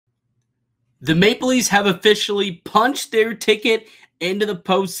The Maple Leafs have officially punched their ticket into the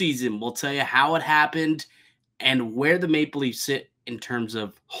postseason. We'll tell you how it happened and where the Maple Leafs sit in terms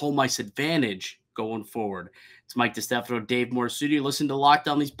of home ice advantage going forward. It's Mike DiStefano and David Morassutti. Listen to Locked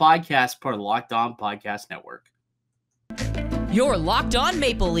On These podcasts, part of the Locked On Podcast Network. You're Locked On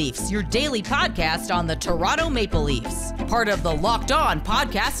Maple Leafs, your daily podcast on the Toronto Maple Leafs. Part of the Locked On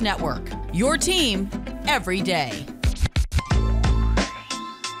Podcast Network, your team every day.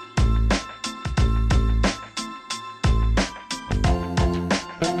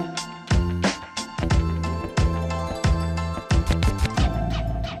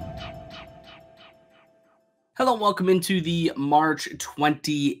 Hello, welcome into the March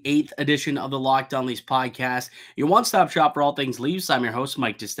 28th edition of the Locked On Leafs podcast, your one-stop shop for all things Leafs. I'm your host,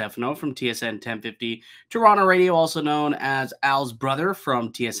 Mike DiStefano from TSN 1050 Toronto Radio, also known as Al's brother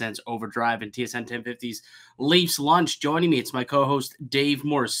from TSN's Overdrive and TSN 1050's Leafs Lunch. Joining me, it's my co-host, Dave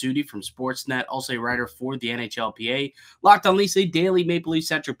Morassutti from Sportsnet, also a writer for the NHLPA. Locked On Leafs, a daily Maple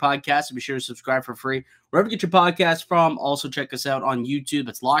Leaf-centric podcast, so be sure to subscribe for free wherever you get your podcast from. Also, check us out on YouTube.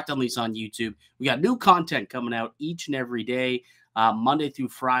 It's Locked On Leafs on YouTube. We got new content coming out each and every day, Monday through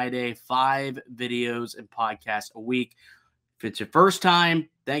Friday, 5 videos and podcasts a week. If it's your first time,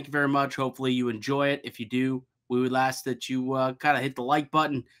 thank you very much. Hopefully you enjoy it. If you do, we would ask that you kind of hit the like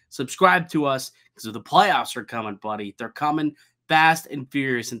button, subscribe to us, because the playoffs are coming, buddy. They're coming fast and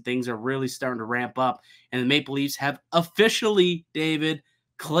furious, and things are really starting to ramp up. And the Maple Leafs have officially, David,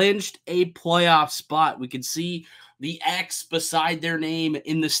 clinched a playoff spot. We can see the X beside their name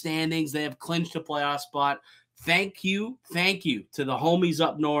in the standings. They have clinched a playoff spot. Thank you to the homies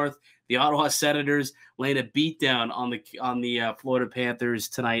up north, the Ottawa Senators, laying a beatdown on the Florida Panthers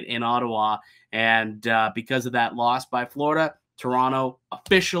tonight in Ottawa. And because of that loss by Florida, Toronto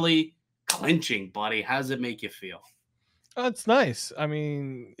officially clinching, buddy. How does it make you feel? It's nice. I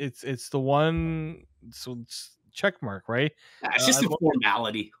mean, it's the one. So it's check mark, right? It's just a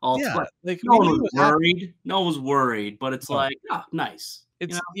formality. Yeah, like no one was worried. No one was worried, but it's nice.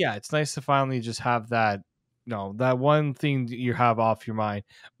 It's it's nice to finally just have that. No, that one thing that you have off your mind.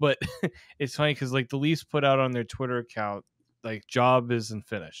 But it's funny because like the Leafs put out on their Twitter account, like job isn't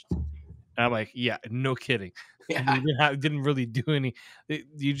finished. And I'm like, yeah, no kidding. Yeah, didn't really do any.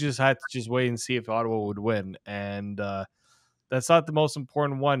 You just had to just wait and see if Ottawa would win, and that's not the most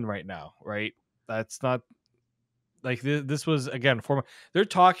important one right now, right? That's not. Like this was again they're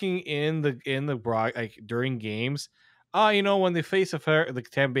talking in the broad like during games. When they face the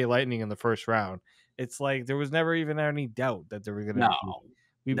Tampa Bay Lightning in the first round, it's like there was never even any doubt that they were going to.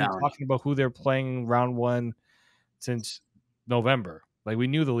 We've been talking about who they're playing round one since November. Like we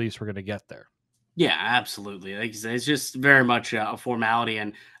knew the Leafs were going to get there. Yeah, absolutely. Like it's just very much a formality,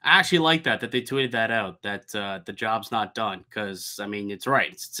 and I actually like that they tweeted that out, that the job's not done, because I mean it's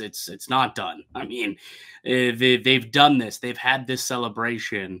right, it's not done. I mean they've done this, they've had this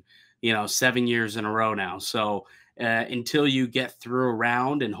celebration, 7 years in a row now. So until you get through a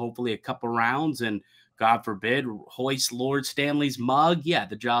round and hopefully a couple rounds, and God forbid hoist Lord Stanley's mug, yeah,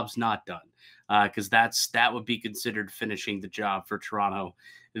 the job's not done, because that would be considered finishing the job for Toronto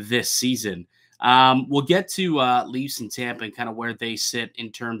this season. We'll get to Leafs and Tampa and kind of where they sit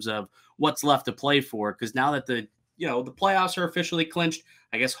in terms of what's left to play for, because now that the playoffs are officially clinched,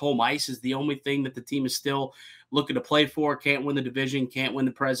 I guess home ice is the only thing that the team is still looking to play for. Can't win the division, can't win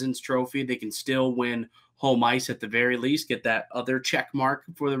the President's Trophy. They can still win home ice at the very least, get that other check mark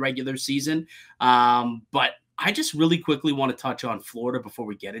for the regular season. But I just really quickly want to touch on Florida before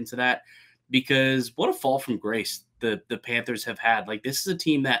we get into that, because what a fall from grace the Panthers have had. Like, this is a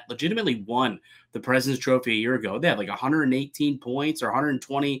team that legitimately won the President's Trophy a year ago. They had like 118 points or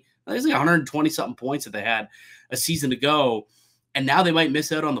 120. There's like 120 something points that they had a season ago, and now they might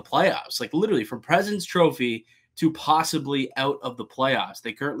miss out on the playoffs. Like literally from President's Trophy to possibly out of the playoffs.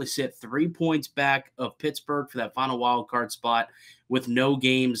 They currently sit 3 points back of Pittsburgh for that final wild card spot with no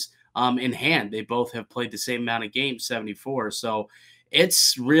games in hand. They both have played the same amount of games, 74. So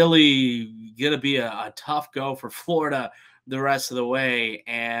it's really going to be a tough go for Florida the rest of the way.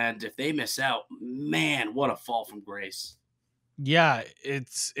 And if they miss out, man, what a fall from grace. Yeah,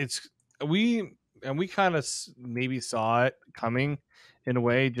 we kind of maybe saw it coming in a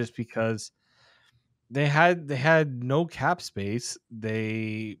way, just because they had no cap space.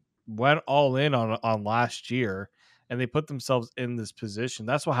 They went all in on last year, and they put themselves in this position.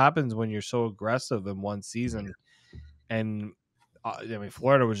 That's what happens when you're so aggressive in one season. And I mean,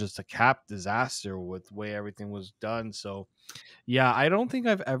 Florida was just a cap disaster with the way everything was done. So, yeah, I don't think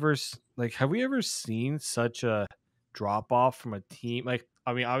I've ever have we ever seen such a drop off from a team? Like,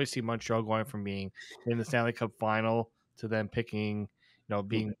 I mean, obviously Montreal going from being in the Stanley Cup final to then picking,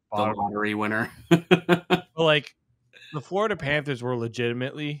 being the bottom. lottery winner. But like the Florida Panthers were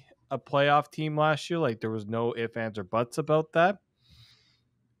legitimately a playoff team last year. Like there was no ifs, ands, or buts about that.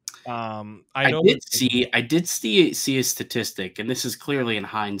 I know I did see a statistic, and this is clearly in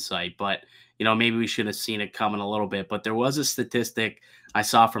hindsight, but maybe we should have seen it coming a little bit. But there was a statistic I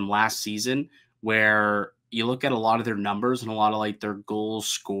saw from last season where you look at a lot of their numbers and a lot of like their goals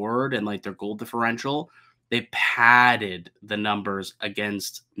scored and like their goal differential. They padded the numbers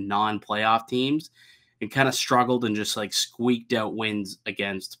against non-playoff teams and kind of struggled and just like squeaked out wins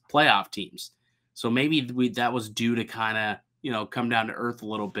against playoff teams. So maybe that was due to kind of come down to earth a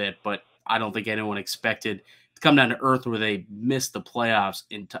little bit, but I don't think anyone expected to come down to earth where they missed the playoffs.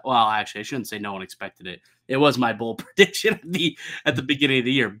 Well, actually, I shouldn't say no one expected it. It was my bold prediction at the beginning of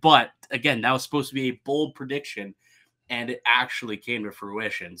the year, but again, that was supposed to be a bold prediction, and it actually came to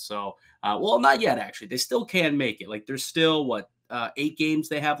fruition. So, well, not yet. Actually, they still can make it. Like there's still 8 games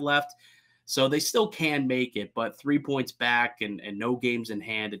they have left. So they still can make it, but 3 points back and no games in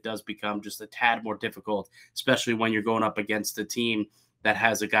hand, it does become just a tad more difficult, especially when you're going up against a team that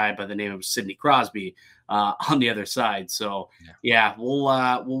has a guy by the name of Sidney Crosby on the other side. So yeah,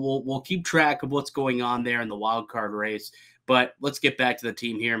 we'll keep track of what's going on there in the wild card race. But let's get back to the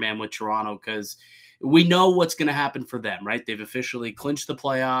team here, man, with Toronto, because we know what's going to happen for them, right? They've officially clinched the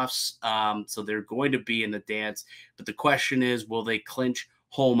playoffs, so they're going to be in the dance. But the question is, will they clinch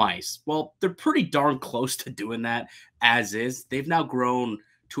home ice? Well, they're pretty darn close to doing that as is. They've now grown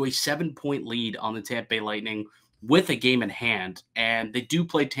to a 7-point lead on the Tampa Bay Lightning with a game in hand, and they do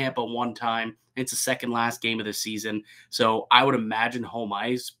play Tampa one time. It's the second last game of the season, so I would imagine home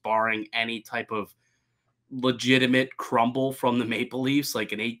ice, barring any type of legitimate crumble from the Maple Leafs,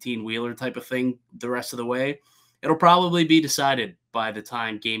 like an 18-wheeler type of thing the rest of the way, it'll probably be decided by the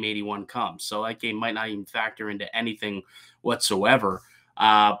time game 81 comes. So that game might not even factor into anything whatsoever.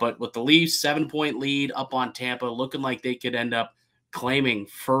 But with the Leafs 7-point lead up on Tampa, looking like they could end up claiming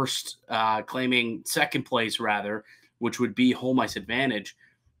second place rather, which would be home ice advantage.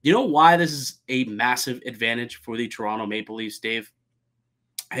 You know why this is a massive advantage for the Toronto Maple Leafs, Dave?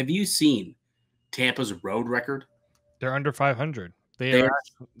 Have you seen Tampa's road record? They're under 500. They are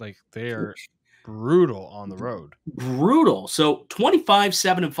brutal on the road. Brutal. So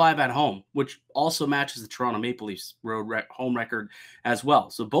 25-7-5 at home, which also matches the Toronto Maple Leafs home record as well.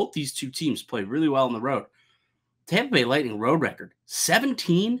 So both these two teams play really well on the road. Tampa Bay Lightning road record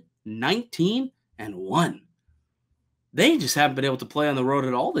 17-19-1. They just haven't been able to play on the road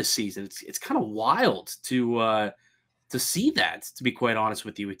at all this season. It's kind of wild to see that, to be quite honest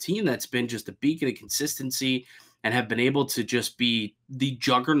with you. A team that's been just a beacon of consistency and have been able to just be the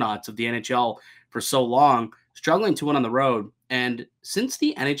juggernauts of the NHL for so long, struggling to win on the road. And since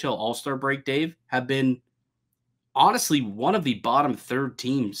the NHL All-Star break, Dave, have been honestly one of the bottom third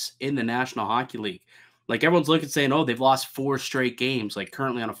teams in the National Hockey League. Like everyone's looking saying, oh, they've lost 4 straight games, like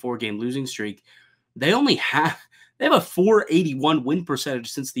currently on a 4-game losing streak. They have a .481 win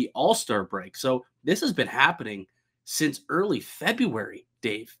percentage since the All-Star break. So this has been happening since early February,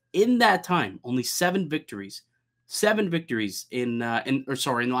 Dave. In that time, only 7 victories. 7 victories in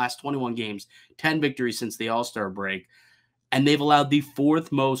the last 21 games, 10 victories since the All-Star break. And they've allowed the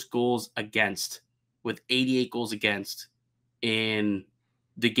 4th most goals against, with 88 goals against in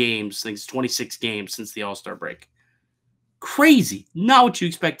the games. I think it's 26 games since the All-Star break. Crazy. Not what you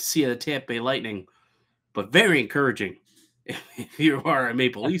expect to see at the Tampa Bay Lightning, but very encouraging if you are a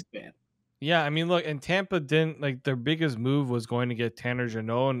Maple Leafs fan. Yeah, I mean, look, and Tampa didn't, like, their biggest move was going to get Tanner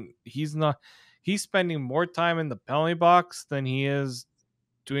Jeannot, and he's spending more time in the penalty box than he is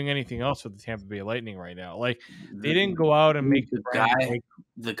doing anything else with the Tampa Bay Lightning right now. Like, they didn't go out and make the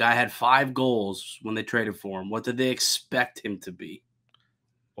guy had 5 goals when they traded for him. What did they expect him to be?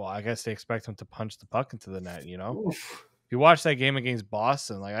 Well, I guess they expect him to punch the puck into the net, Oof. If you watch that game against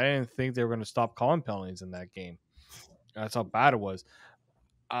Boston, like, I didn't think they were going to stop calling penalties in that game. That's how bad it was.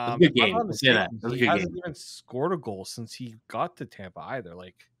 Good game. He hasn't even scored a goal since he got to Tampa either.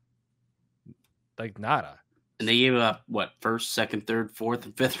 Like nada. And they gave up first, second, third, fourth,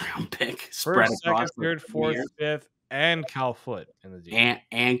 and fifth round pick spread across second, third, fourth, fifth, and Cal Foote in the deal.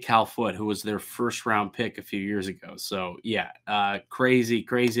 And Cal Foote, who was their first round pick a few years ago. So yeah, crazy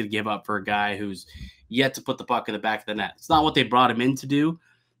to give up for a guy who's yet to put the puck in the back of the net. It's not what they brought him in to do.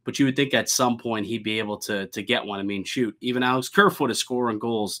 But you would think at some point he'd be able to get one. I mean, shoot, even Alex Kerfoot is scoring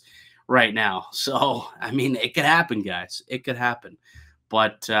goals right now. So, I mean, it could happen, guys. It could happen.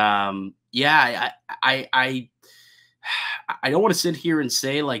 But, yeah, I don't want to sit here and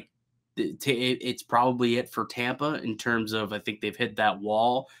say, like, it's probably it for Tampa in terms of I think they've hit that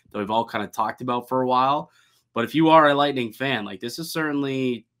wall that we've all kind of talked about for a while. But if you are a Lightning fan, like this is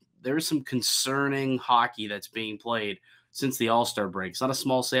certainly there's some concerning hockey that's being played since the All-Star break. It's not a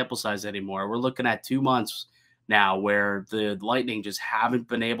small sample size anymore. We're looking at 2 months now where the Lightning just haven't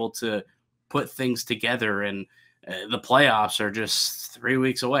been able to put things together, and the playoffs are just 3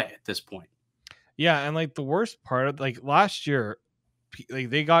 weeks away at this point. Yeah, and like the worst part of like last year, like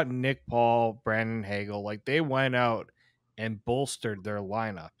they got Nick Paul, Brandon Hagel, like they went out and bolstered their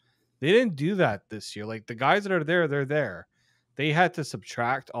lineup. They didn't do that this year. Like the guys that are there, they're there. They had to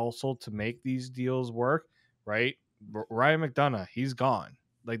subtract also to make these deals work, right? Ryan McDonough, he's gone.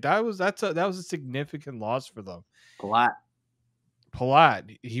 Like that was a significant loss for them.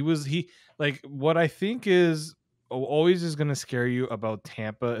 Palat, he like what I think is always is going to scare you about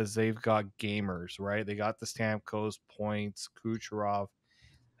Tampa is they've got gamers, right? They got the Stamkos, Points, Kucherov,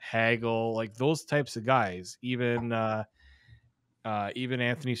 Hagel, like those types of guys. Even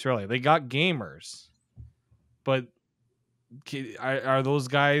Anthony Cirelli, they got gamers, but are those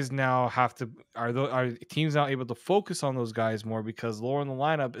guys now are teams now able to focus on those guys more because lower in the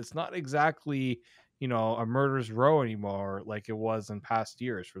lineup it's not exactly a murderer's row anymore like it was in past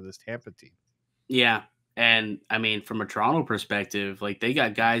years for this Tampa team. Yeah, and I mean from a Toronto perspective, like they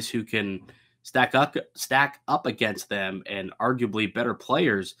got guys who can stack up against them and arguably better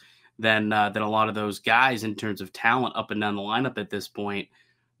players than a lot of those guys in terms of talent up and down the lineup at this point.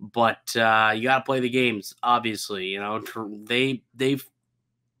 But you got to play the games, obviously. They've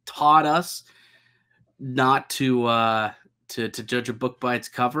taught us not to judge a book by its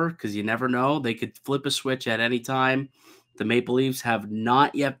cover because you never know. They could flip a switch at any time. The Maple Leafs have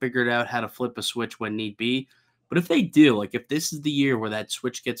not yet figured out how to flip a switch when need be. But if they do, like if this is the year where that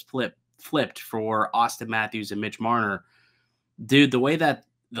switch gets flipped for Austin Matthews and Mitch Marner, dude, the way that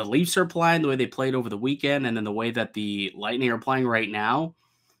the Leafs are playing, the way they played over the weekend, and then the way that the Lightning are playing right now,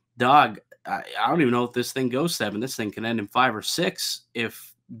 dog, I don't even know if this thing goes 7. This thing can end in 5 or 6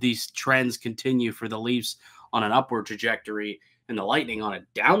 if these trends continue for the Leafs on an upward trajectory and the Lightning on a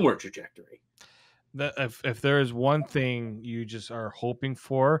downward trajectory. If there is one thing you just are hoping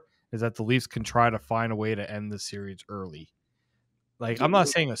for is that the Leafs can try to find a way to end the series early. Like, I'm not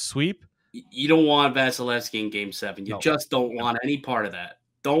saying a sweep. You don't want Vasilevsky in Game 7. You just don't want any part of that.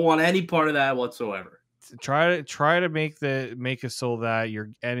 Don't want any part of that whatsoever. Try to make it so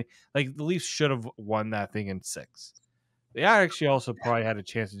that like the Leafs should have won that thing in 6. They actually also probably had a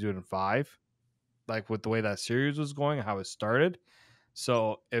chance to do it in 5, like with the way that series was going, how it started.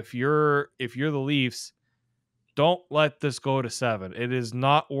 So if you're the Leafs, don't let this go to 7. It has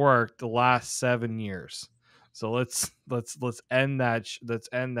not worked the last 7 years. So let's end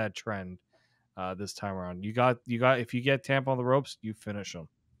that trend this time around. You got if you get Tampa on the ropes, you finish them.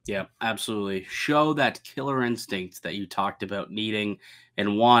 Yeah, absolutely. Show that killer instinct that you talked about needing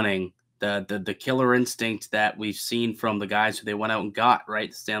and wanting, the killer instinct that we've seen from the guys who they went out and got, right?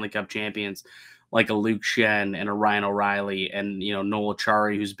 The Stanley Cup champions, like a Luke Shen and a Ryan O'Reilly and, Noel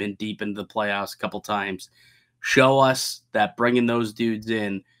Acciari, who's been deep into the playoffs a couple times. Show us that bringing those dudes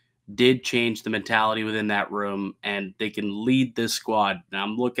in did change the mentality within that room, and they can lead this squad. Now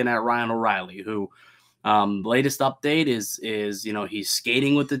I'm looking at Ryan O'Reilly, who latest update is he's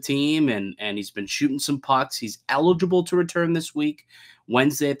skating with the team and he's been shooting some pucks. He's eligible to return this week.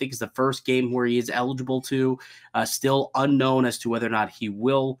 Wednesday, I think, is the first game where he is eligible to. Still unknown as to whether or not he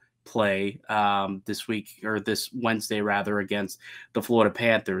will play this week, or this Wednesday rather, against the Florida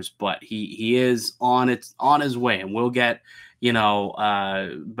Panthers. But he is on his way, and we'll get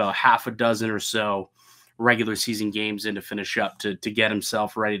about half a dozen or so regular season games in to finish up to get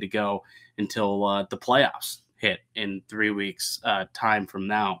himself ready to go until the playoffs hit in 3 weeks time from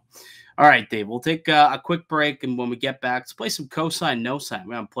now. All right, Dave, we'll take a quick break, and when we get back, let's play some cosign, no sign.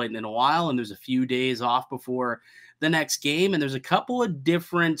 We haven't played in a while, and there's a few days off before the next game, and there's a couple of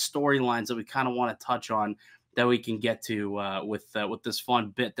different storylines that we kind of want to touch on that we can get to with this fun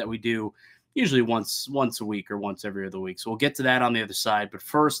bit that we do usually once a week or once every other week. So we'll get to that on the other side. But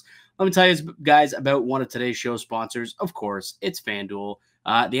first, let me tell you guys about one of today's show sponsors. Of course, it's FanDuel.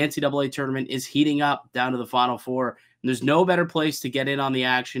 The NCAA tournament is heating up down to the Final Four. And there's no better place to get in on the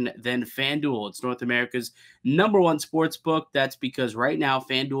action than FanDuel. It's North America's #1 sports book. That's because right now,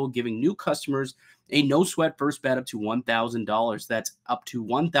 FanDuel giving new customers a no-sweat first bet up to $1,000. That's up to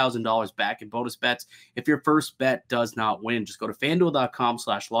 $1,000 back in bonus bets if your first bet does not win. Just go to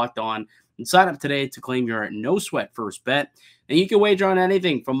FanDuel.com/lockedon and sign up today to claim your no-sweat first bet. And you can wager on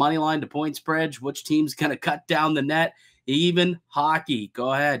anything from money line to point spreads, which team's going to cut down the net, even hockey.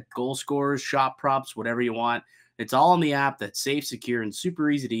 Go ahead, goal scorers, shot props, whatever you want. It's all in the app that's safe, secure, and super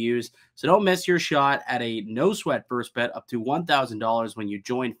easy to use. So don't miss your shot at a no-sweat first bet up to $1,000 when you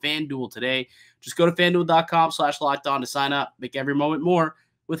join FanDuel today. Just go to FanDuel.com/lockedon to sign up. Make every moment more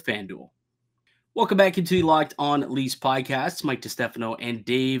with FanDuel. Welcome back into the Locked On Leafs podcast. Mike DiStefano and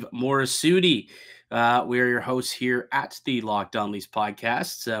Dave Morassutti. We are your hosts here at the Locked On Leafs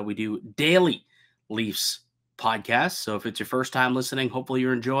podcast. We do daily Leafs podcasts. So if it's your first time listening, hopefully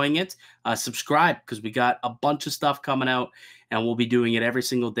you're enjoying it. Subscribe because we got a bunch of stuff coming out, and we'll be doing it every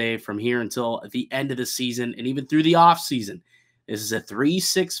single day from here until the end of the season and even through the off season. This is a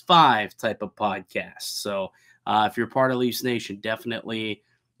 365 type of podcast. So if you're part of Leafs Nation, definitely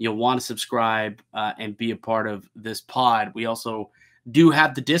you'll want to subscribe and be a part of this pod. We also do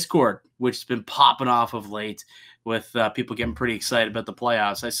have the Discord, which has been popping off of late with people getting pretty excited about the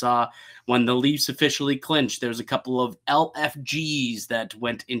playoffs. I saw when the Leafs officially clinched, there's a couple of LFGs that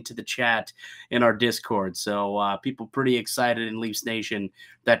went into the chat in our Discord. So people pretty excited in Leafs Nation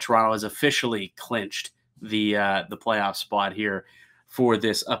that Toronto has officially clinched the playoff spot here for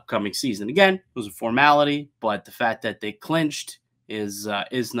this upcoming season. Again, it was a formality, but the fact that they clinched is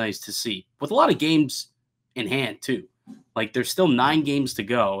nice to see. With a lot of games in hand, too. Like, there's still 9 games to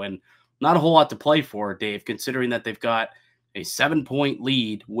go, and not a whole lot to play for, Dave, considering that they've got a 7-point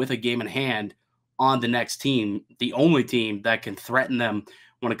lead with a game in hand on the next team, the only team that can threaten them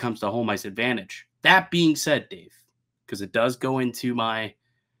when it comes to home ice advantage. That being said, Dave, because it does go into my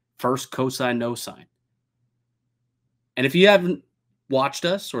first cosign, no sign. And if you haven't watched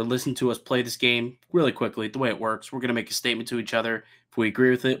us or listened to us play this game really quickly, the way it works, we're going to make a statement to each other. If we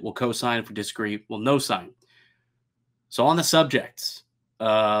agree with it, we'll cosign. If we disagree, we'll no sign. So on the subject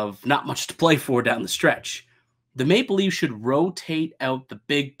of not much to play for down the stretch, the Maple Leafs should rotate out the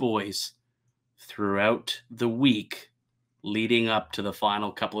big boys throughout the week leading up to the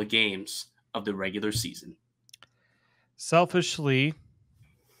final couple of games of the regular season. Selfishly,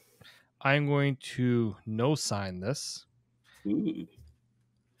 I'm going to no sign this. Ooh.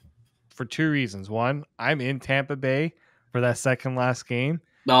 For 2 reasons. One, I'm in Tampa Bay for that second last game.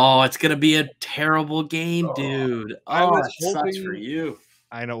 Oh, it's going to be a terrible game, dude. It sucks for you.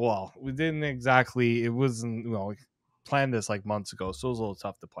 I know. Well, we didn't exactly. It wasn't, we planned this like months ago, so it was a little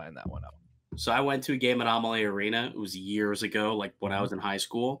tough to plan that one out. So I went to a game at Amalie Arena. It was years ago, like when I was in high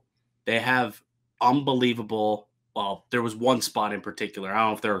school. They have unbelievable. Well, there was one spot in particular. I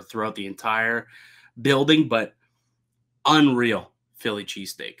don't know if they were throughout the entire building, but unreal Philly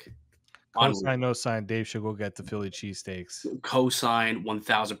cheesesteak. Cosign, no sign. Dave should go get the Philly cheesesteaks. Cosign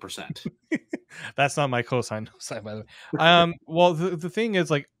 1,000%. That's not my cosign, no sign, by the way. Well, the thing is,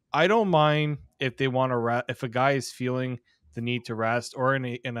 like, I don't mind if they want to if a guy is feeling the need to rest, or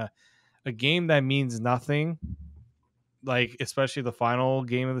in a game that means nothing, like especially the final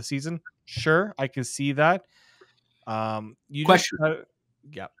game of the season. Sure, I can see that. Question.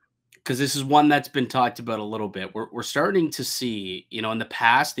 Yeah. Because this is one that's been talked about a little bit. We're starting to see, in the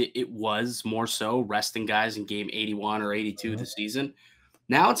past, it was more so resting guys in game 81 or 82 of the season.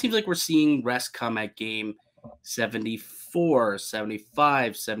 Now it seems like we're seeing rest come at game 74,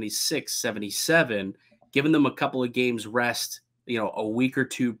 75, 76, 77, giving them a couple of games rest, a week or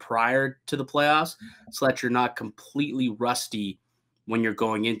two prior to the playoffs, so that you're not completely rusty when you're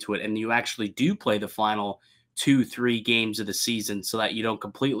going into it. And you actually do play the final 2-3 games of the season so that you don't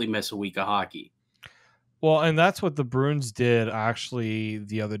completely miss a week of hockey. Well, and that's what the Bruins did actually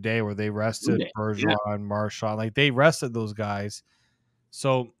the other day, where they rested Bergeron, Marchand. Like, they rested those guys.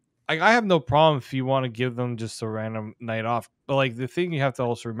 So I have no problem if you want to give them just a random night off. But like, the thing you have to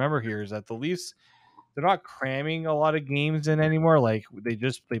also remember here is that the Leafs, they're not cramming a lot of games in anymore. Like, they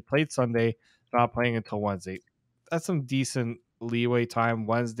played Sunday, they're not playing until Wednesday. That's some decent leeway time.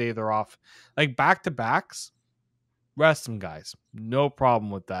 Wednesday they're off. Like, back-to-backs, rest them guys. No problem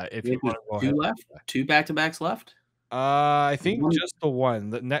with that. If you want to go ahead. Left? 2 back-to-backs left? I think just the one.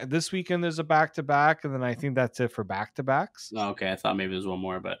 This weekend there's a back-to-back, and then I think that's it for back-to-backs. Oh, okay, I thought maybe there's one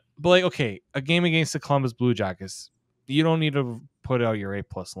more, but like, okay, a game against the Columbus Blue Jackets, you don't need to put out your A+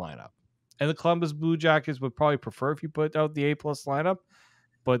 lineup. And the Columbus Blue Jackets would probably prefer if you put out the A+ lineup,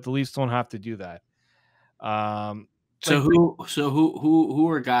 but the Leafs don't have to do that. Who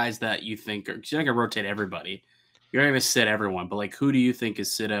are guys that you think are? You're not gonna rotate everybody. You're not gonna sit everyone, but like, who do you think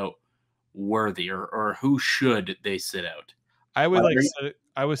is sit out worthy, or who should they sit out? I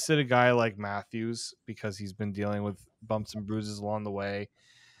would sit a guy like Matthews, because he's been dealing with bumps and bruises along the way.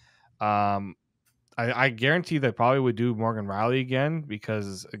 I guarantee they probably would do Morgan Rielly again,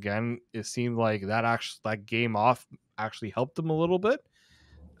 because again, it seemed like that game off actually helped him a little bit.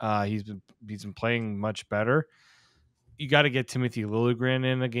 He's been playing much better. You got to get Timothy Liljegren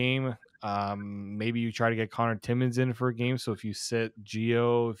in the game. Maybe you try to get Connor Timmins in for a game. So if you sit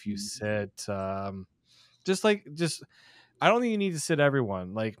Gio, if you sit just I don't think you need to sit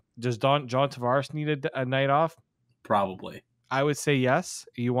everyone. Like, does John Tavares need a night off? Probably. I would say yes.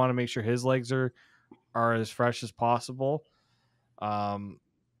 You want to make sure his legs are as fresh as possible.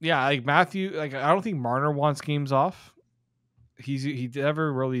 Yeah, like Matthew, like I don't think Marner wants games off. He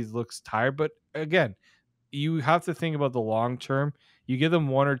never really looks tired, but again, you have to think about the long term. You give them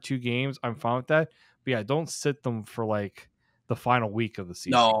 1 or 2 games, I'm fine with that. But yeah, don't sit them for like the final week of the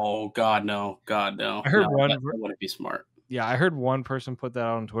season. No, God, no. God, no. I heard No, one. that wouldn't be smart. Yeah, I heard one person put that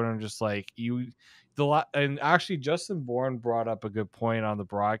out on Twitter and just like and actually Justin Bourne brought up a good point on the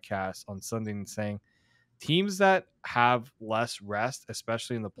broadcast on Sunday and saying teams that have less rest,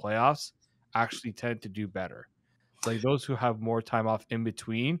 especially in the playoffs, actually tend to do better. Like those who have more time off in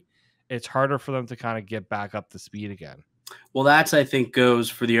between, it's harder for them to kind of get back up to speed again. Well, that's, I think, goes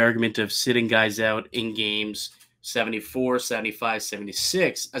for the argument of sitting guys out in games 74, 75,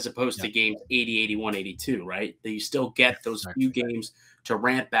 76, as opposed to games 80, 81, 82, right? That you still get those few games to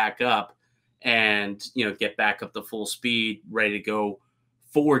ramp back up and, get back up to full speed, ready to go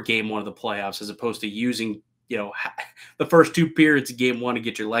for game 1 of the playoffs, as opposed to using, the first 2 periods of game 1 to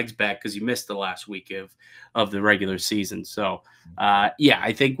get your legs back because you missed the last week of the regular season. So,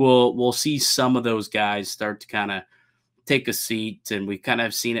 I think we'll see some of those guys start to kind of take a seat, and we kind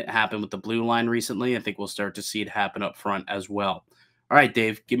of seen it happen with the blue line recently. I think we'll start to see it happen up front as well. All right,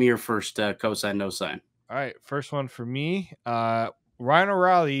 Dave, give me your first cosign, no sign. All right, first one for me. Ryan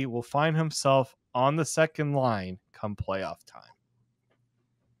O'Reilly will find himself on the second line come playoff time.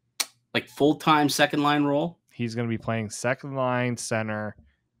 Like full-time second line role? He's going to be playing second line center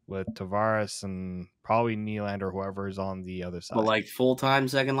with Tavares and probably Nylander or whoever is on the other side. But like full-time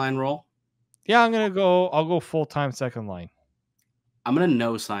second line role? Yeah, I'll go full-time second line. I'm going to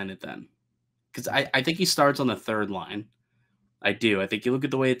no sign it then. Because I think he starts on the third line. I do. I think you look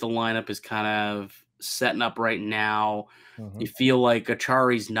at the way that the lineup is kind of setting up right now. You feel like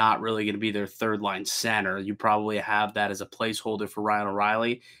Achari's not really going to be their third line center. You probably have that as a placeholder for Ryan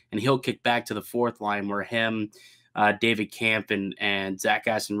O'Reilly, and he'll kick back to the fourth line where him, David Camp, and Zach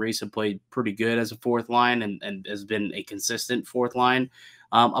Aston-Reese have played pretty good as a fourth line and has been a consistent fourth line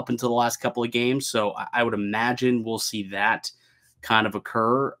up until the last couple of games. So I would imagine we'll see that kind of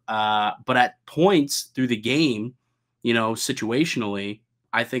occur. But at points through the game, situationally,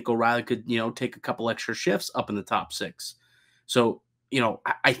 I think O'Reilly could, take a couple extra shifts up in the top 6. So,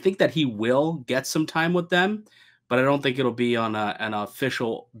 I think that he will get some time with them, but I don't think it'll be on an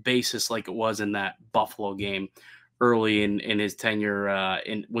official basis like it was in that Buffalo game early in his tenure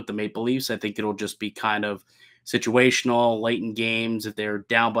with the Maple Leafs. I think it'll just be kind of situational late in games if they're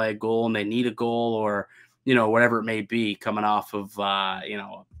down by a goal and they need a goal, or whatever it may be, coming off of a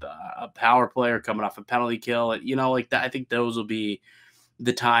power play or coming off a penalty kill, like that. I think those will be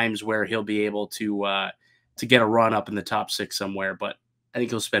the times where he'll be able to get a run up in the top 6 somewhere. But I think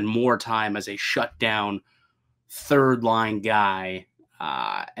he'll spend more time as a shutdown third line guy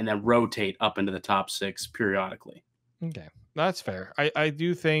and then rotate up into the top 6 periodically. Okay, that's fair. I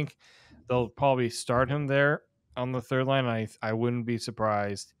do think they'll probably start him there on the third line. I wouldn't be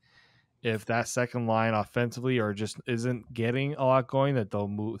surprised if that second line offensively or just isn't getting a lot going, that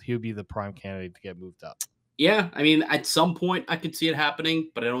he'll be the prime candidate to get moved up. Yeah, I mean, at some point I could see it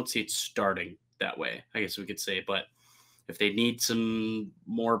happening, but I don't see it starting that way, I guess we could say. But if they need some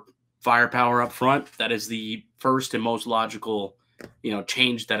more firepower up front, that is the first and most logical,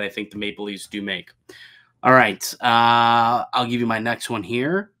 change that I think the Maple Leafs do make. All right, I'll give you my next one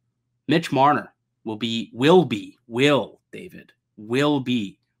here. Mitch Marner will be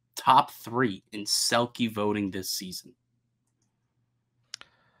top 3 in Selke voting this season.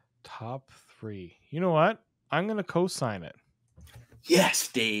 Top 3. You know what? I'm going to co-sign it. Yes,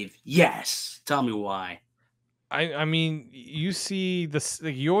 Dave. Yes. Tell me why. I mean, you see this.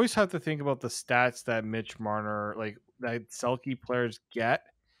 Like, you always have to think about the stats that Mitch Marner, like that Selke players get.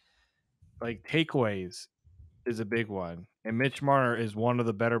 Like takeaways is a big one, and Mitch Marner is one of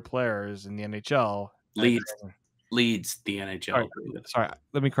the better players in the NHL. Leads the NHL. Sorry,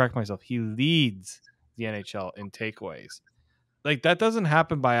 let me correct myself. He leads the NHL in takeaways. Like that doesn't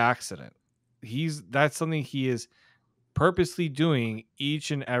happen by accident. That's something he is purposely doing each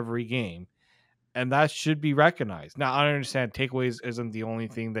and every game, and that should be recognized. Now, I understand takeaways isn't the only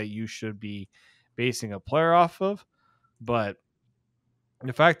thing that you should be basing a player off of, but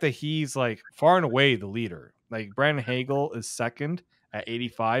the fact that he's like far and away the leader. Like Brandon Hagel is second at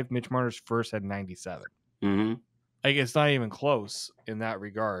 85. Mitch Marner's first at 97. Mm-hmm. Like it's not even close in that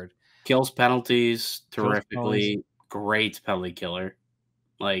regard. Kills penalties terrifically. Great penalty killer.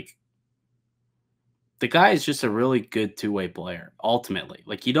 Like the guy is just a really good two-way player, ultimately.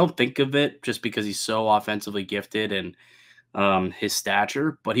 Like, you don't think of it just because he's so offensively gifted and his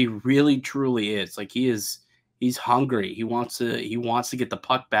stature, but he really truly is. Like, he's hungry. He wants to get the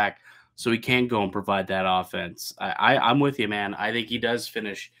puck back so he can go and provide that offense. I'm with you, man. I think he does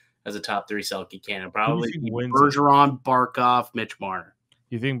finish as a top 3 Selke candidate. Who do you Probably think wins it? Bergeron, Barkov, Mitch Marner.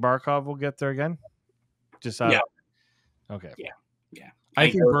 You think Barkov will get there again? Just Yeah. Okay. Yeah. I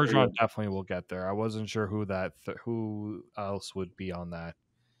think Bergeron definitely will get there. I wasn't sure who else would be on that.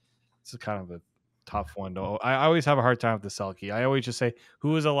 It's kind of a tough one though. I always have a hard time with the Selke. I always just say,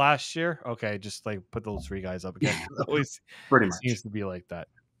 who was it last year? Okay, just like put those 3 guys up again. It always Pretty much. seems to be like that.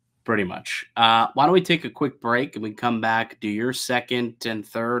 Pretty much. Why don't we take a quick break and we come back, do your second and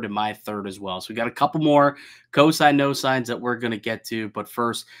third and my third as well. So we got a couple more cosign, no signs that we're going to get to. But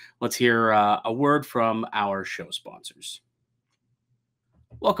first, let's hear a word from our show sponsors.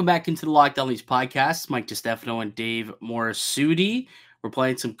 Welcome back into the Locked On Leafs podcast. Mike DiStefano and Dave Morassutti. We're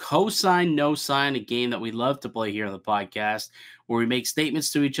playing some cosign, no sign, a game that we love to play here on the podcast, where we make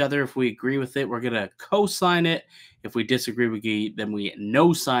statements to each other. If we agree with it, we're going to cosign it. If we disagree, then we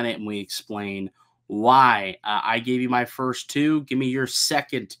no sign it and we explain why. I gave you my first 2. Give me your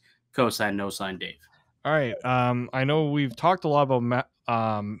second cosign, no sign, Dave. All right. I know we've talked a lot about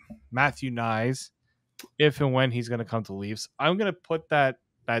Matthew Knies, if and when he's going to come to Leafs. I'm going to put that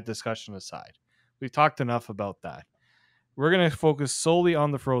discussion aside. We've talked enough about that. We're going to focus solely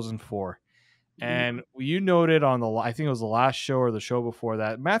on the Frozen Four. And you noted on I think it was the last show or the show before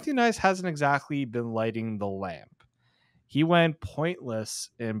that, Matthew Knies hasn't exactly been lighting the lamp. He went pointless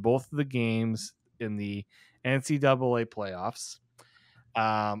in both of the games in the NCAA playoffs.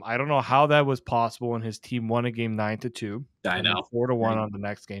 I don't know how that was possible when his team won a game 9-2. I know. 4-1 on the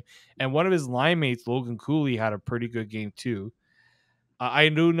next game. And one of his line mates, Logan Cooley, had a pretty good game too. I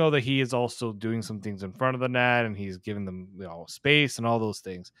do know that he is also doing some things in front of the net and he's giving them space and all those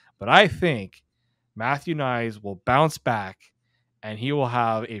things. But I think Matthew Knies will bounce back and he will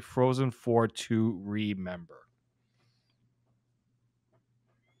have a Frozen 4 to remember.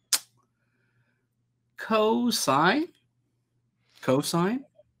 Cosign?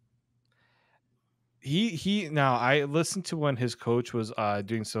 Now I listened to when his coach was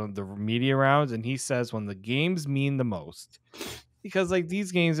doing some of the media rounds, and he says when the games mean the most, because like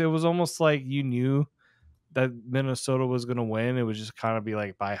these games, it was almost like you knew that Minnesota was going to win. It would just kind of be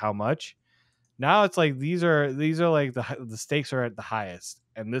like by how much. Now it's like these are like the stakes are at the highest,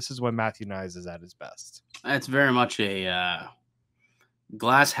 and this is when Matthew Knies is at his best. That's very much a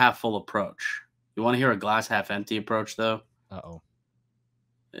glass half full approach. You want to hear a glass half empty approach, though? Uh-oh.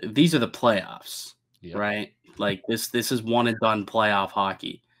 These are the playoffs, Yep. right? Like this is one and done playoff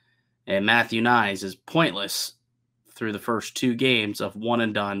hockey, and Matthew Knies is pointless through the first 2 games of one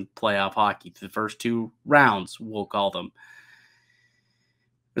and done playoff hockey. The first 2 rounds, we'll call them.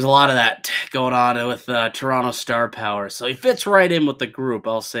 There's a lot of that going on with Toronto star power, so he fits right in with the group.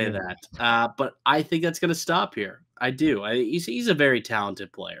 I'll say that. But I think that's going to stop here. I do. He's a very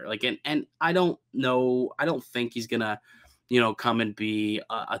talented player. Like, and I don't know. I don't think he's gonna, come and be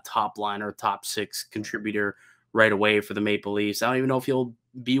a top line or top 6 contributor right away for the Maple Leafs. I don't even know if he'll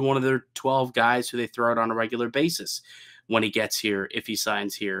be one of their 12 guys who they throw out on a regular basis when he gets here, if he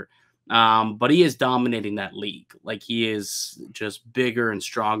signs here. But he is dominating that league. Like, he is just bigger and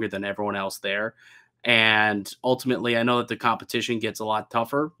stronger than everyone else there. And ultimately, I know that the competition gets a lot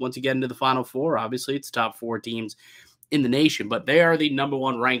tougher once you get into the Final Four. Obviously, it's top 4 teams in the nation, but they are the number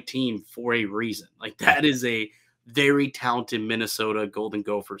 1 ranked team for a reason. Like, that is a very talented Minnesota Golden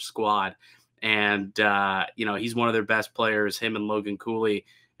Gopher squad. And, he's one of their best players. Him and Logan Cooley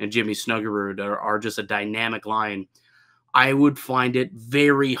and Jimmy Snuggerud are just a dynamic line. I would find it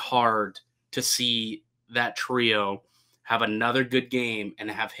very hard to see that trio have another good game and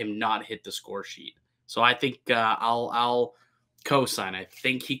have him not hit the score sheet. So I think I'll co-sign. I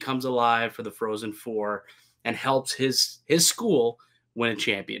think he comes alive for the Frozen Four and helps his school win a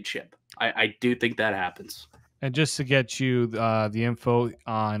championship. I do think that happens. And just to get you the info,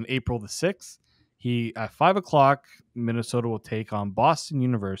 on April the 6th, at 5:00, Minnesota will take on Boston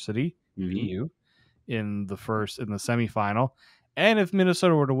University, BU, in the semifinal. And if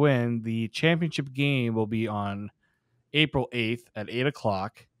Minnesota were to win, the championship game will be on April 8th at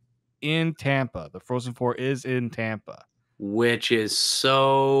 8:00 in Tampa. The Frozen Four is in Tampa. Which is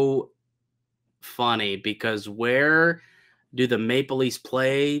so funny because where do the Maple Leafs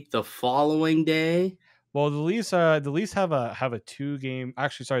play the following day? Well, the Leafs have a 2-game.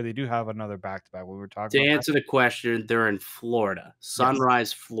 Actually, sorry, they do have another back-to-back. We were talking to about answer the question. They're in Florida,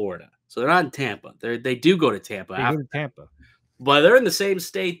 Sunrise, Florida. So they're not in Tampa. They do go to Tampa. They go to Tampa, but they're in the same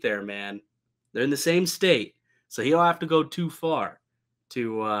state there, man. They're in the same state, so he'll have to go too far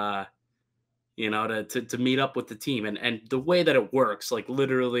to to meet up with the team. And the way that it works, like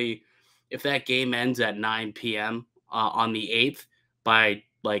literally, if that game ends at 9 p.m. On the 8th by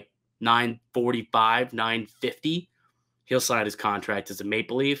like 9:45, 9:50, he'll sign his contract as a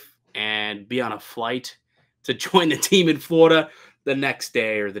Maple Leaf and be on a flight to join the team in Florida the next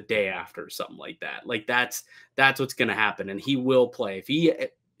day or the day after, or something like that. Like that's what's going to happen, and he will play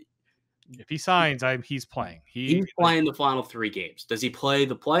If he signs, he's playing. he's playing the final 3 games. Does he play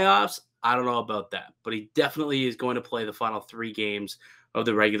the playoffs? I don't know about that, but he definitely is going to play the final 3 games of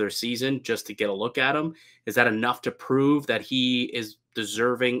the regular season just to get a look at him. Is that enough to prove that he is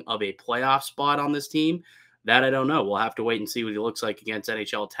deserving of a playoff spot on this team? That I don't know. We'll have to wait and see what he looks like against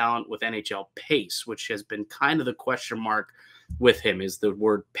NHL talent with NHL pace, which has been kind of the question mark with him, is the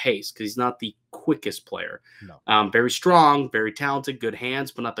word pace, because he's not the quickest player. No. Very strong, very talented, good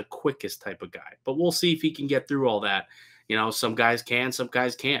hands, but not the quickest type of guy. But we'll see if he can get through all that. Some guys can, some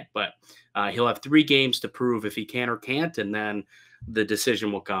guys can't. But he'll have 3 games to prove if he can or can't, and then the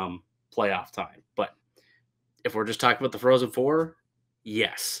decision will come playoff time. But if we're just talking about the Frozen Four,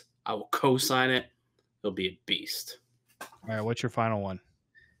 yes, I will co-sign it. He'll be a beast. All right, what's your final one?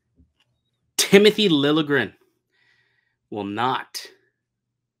 Timothy Liljegren will not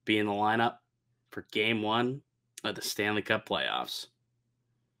be in the lineup for Game 1 of the Stanley Cup playoffs.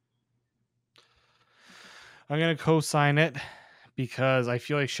 I'm going to co-sign it because I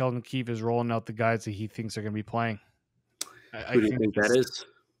feel like Sheldon Keefe is rolling out the guys that he thinks are going to be playing. Who do you think that is?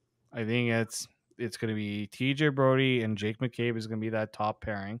 I think it's going to be TJ Brody and Jake McCabe is going to be that top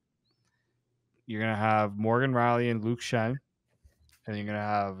pairing. You're going to have Morgan Riley and Luke Shen, and you're going to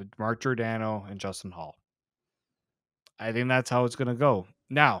have Mark Giordano and Justin Hall. I think that's how it's going to go.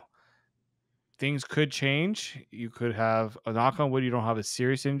 Now, things could change. You could have a knock on wood. You don't have a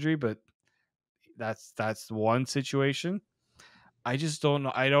serious injury, but that's one situation. I just don't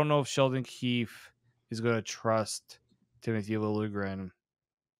know. I don't know if Sheldon Keefe is going to trust Timothy Liljegren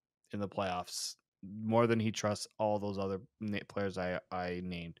in the playoffs more than he trusts all those other players I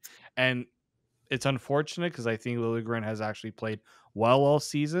named. And it's unfortunate because I think Liljegren has actually played well all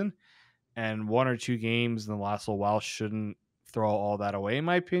season, and 1 or 2 games in the last little while shouldn't throw all that away, in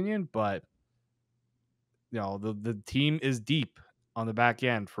my opinion. But the team is deep on the back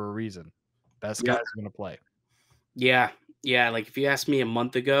end for a reason. Best guys are going to play. Yeah. Like if you asked me a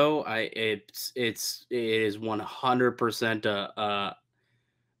month ago, it is 100%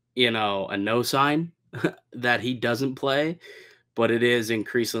 a no sign that he doesn't play, but it is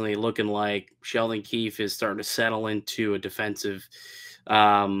increasingly looking like Sheldon Keefe is starting to settle into a defensive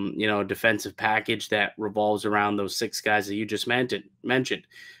package that revolves around those 6 guys that you just mentioned.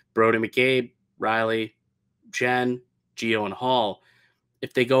 Brody McCabe, Riley, Chen, Gio, and Hall.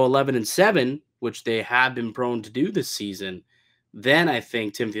 If they go 11-7, which they have been prone to do this season, then I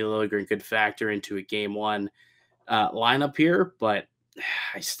think Timothy Liljegren could factor into a Game 1 lineup here. But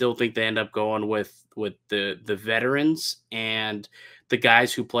I still think they end up going with the veterans and the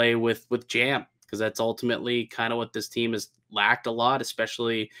guys who play with Jam, because that's ultimately kind of what this team has lacked a lot,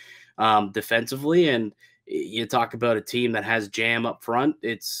 especially defensively. And you talk about a team that has Jam up front,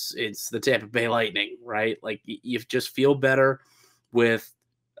 it's the Tampa Bay Lightning, right? Like you just feel better with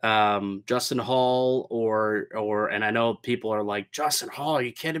Justin Hall and I know people are like, Justin Hall, are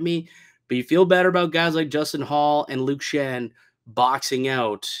you kidding me? But you feel better about guys like Justin Hall and Luke Shen boxing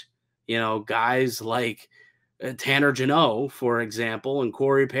out, guys like Tanner Jeannot, for example, and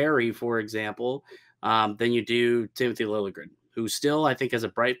Corey Perry, for example, than you do Timothy Liljegren, who still, I think, has a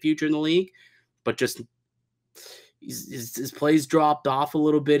bright future in the league, but just his plays dropped off a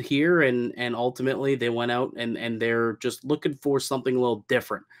little bit here, and ultimately they went out and they're just looking for something a little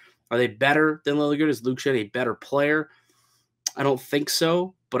different. Are they better than Liljegren? Is Luke Shen a better player? I don't think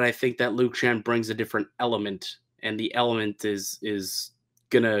so, but I think that Luke Shen brings a different element, and the element is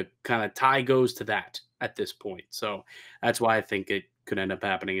gonna kind of tie goes to that at this point. So that's why I think it could end up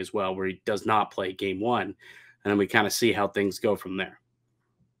happening as well, where he does not play Game 1, and then we kind of see how things go from there.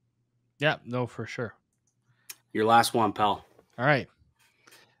 Yeah, no, for sure. Your last one, pal. All right.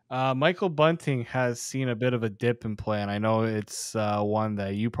 Michael Bunting has seen a bit of a dip in play, and I know it's one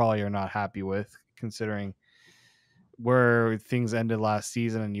that you probably are not happy with, considering where things ended last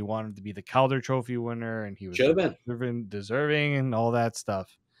season, and you wanted to be the Calder Trophy winner, and he was Should have been deserving and all that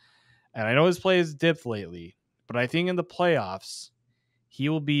stuff. And I know his play has dipped lately, but I think in the playoffs, he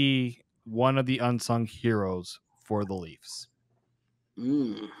will be one of the unsung heroes for the Leafs.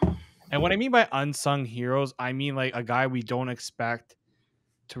 And what I mean by unsung heroes, I mean like a guy we don't expect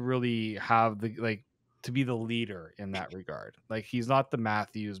to really have to be the leader in that regard. Like he's not the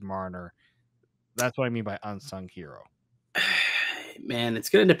Matthews, Marner, That's what I mean by unsung hero. Man, it's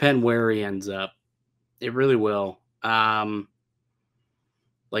going to depend where he ends up. It really will. Like,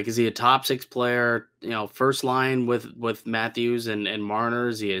 is he a top 6 player, first line with Matthews and Marner?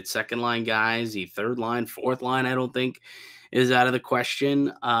 Is he a second line guy? Is he third line, fourth line? I don't think is out of the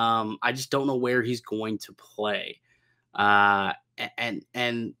question. I just don't know where he's going to play. And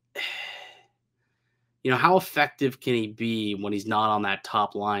how effective can he be when he's not on that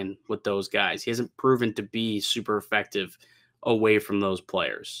top line with those guys? He hasn't proven to be super effective away from those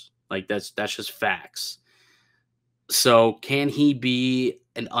players. Like, that's just facts. So can he be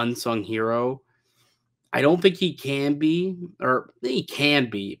an unsung hero? I don't think he can be, or he can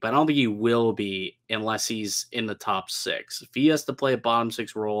be, but I don't think he will be unless he's in the top 6. If he has to play a bottom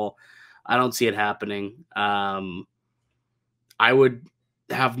 6 role, I don't see it happening. I would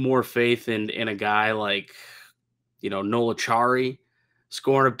have more faith in a guy like, Nola Chari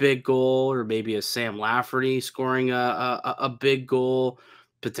scoring a big goal, or maybe a Sam Lafferty scoring a big goal.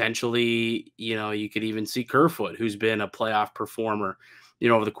 Potentially, you could even see Kerfoot, who's been a playoff performer,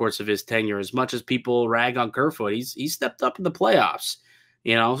 over the course of his tenure. As much as people rag on Kerfoot, he's stepped up in the playoffs.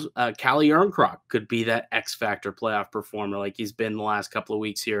 Calle Jarnkrok could be that X factor playoff performer like he's been the last couple of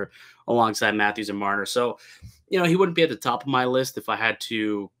weeks here alongside Matthews and Marner. So, he wouldn't be at the top of my list if I had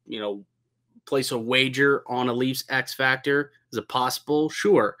to, place a wager on a Leafs X factor. Is it possible?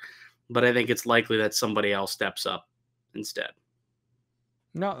 Sure. But I think it's likely that somebody else steps up instead.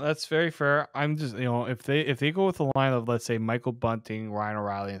 No, that's very fair. I'm just, if they go with the line of, let's say, Michael Bunting, Ryan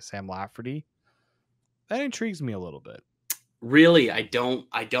O'Reilly, and Sam Lafferty, that intrigues me a little bit. Really, I don't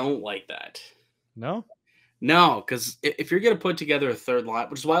like that. No, because if you're going to put together a third line,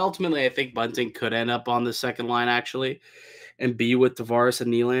 which is why ultimately I think Bunting could end up on the second line actually, and be with Tavares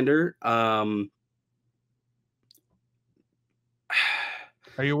and Nylander.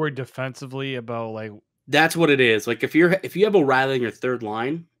 Are you worried defensively about like? That's what it is. Like if you have O'Reilly in your third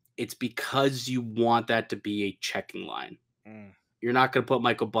line, it's because you want that to be a checking line. You're not going to put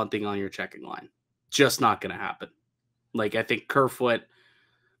Michael Bunting on your checking line. Just not going to happen. Like I think Kerfoot,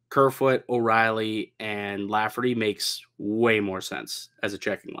 O'Reilly, and Lafferty makes way more sense as a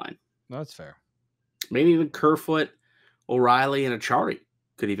checking line. That's fair. Maybe even Kerfoot, O'Reilly, and Achari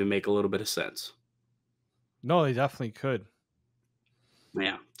could even make a little bit of sense. No, they definitely could.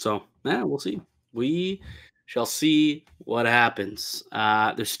 Yeah. So, we'll see. We shall see what happens.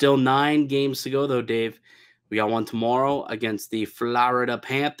 There's still 9 games to go, though, Dave. We got one tomorrow against the Florida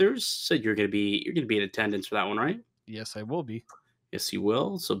Panthers. So you're gonna be in attendance for that one, right? Yes, I will be. Yes, you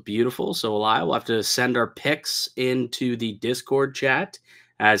will. So beautiful. So will I. We'll have to send our picks into the Discord chat,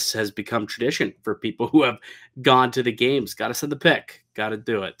 as has become tradition for people who have gone to the games. Got to send the pick. Got to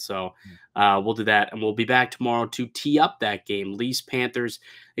do it. So we'll do that. And we'll be back tomorrow to tee up that game. Leafs Panthers.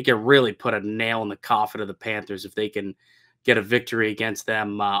 They can really put a nail in the coffin of the Panthers if they can get a victory against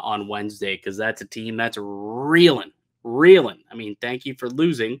them on Wednesday, because that's a team that's reeling. I mean, thank you for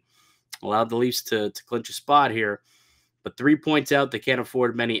losing. Allowed the Leafs to clinch a spot here. But 3 points out, they can't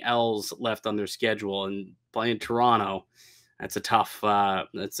afford many L's left on their schedule. And playing Toronto, that's a tough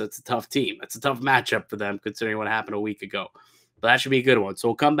that's a tough team. That's a tough matchup for them, considering what happened a week ago. But that should be a good one. So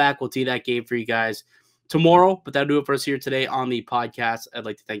we'll come back. We'll tee that game for you guys tomorrow. But that'll do it for us here today on the podcast. I'd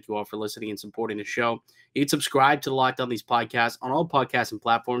like to thank you all for listening and supporting the show. You can subscribe to the Locked On Leafs podcast on all podcasting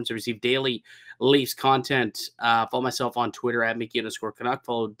platforms to receive daily Leafs content. Follow myself on Twitter at Mickey_Canuck.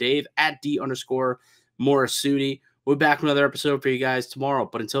 Follow Dave at D_Morassutti. We'll be back with another episode for you guys tomorrow.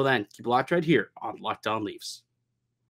 But until then, keep it locked right here on Locked On Leafs.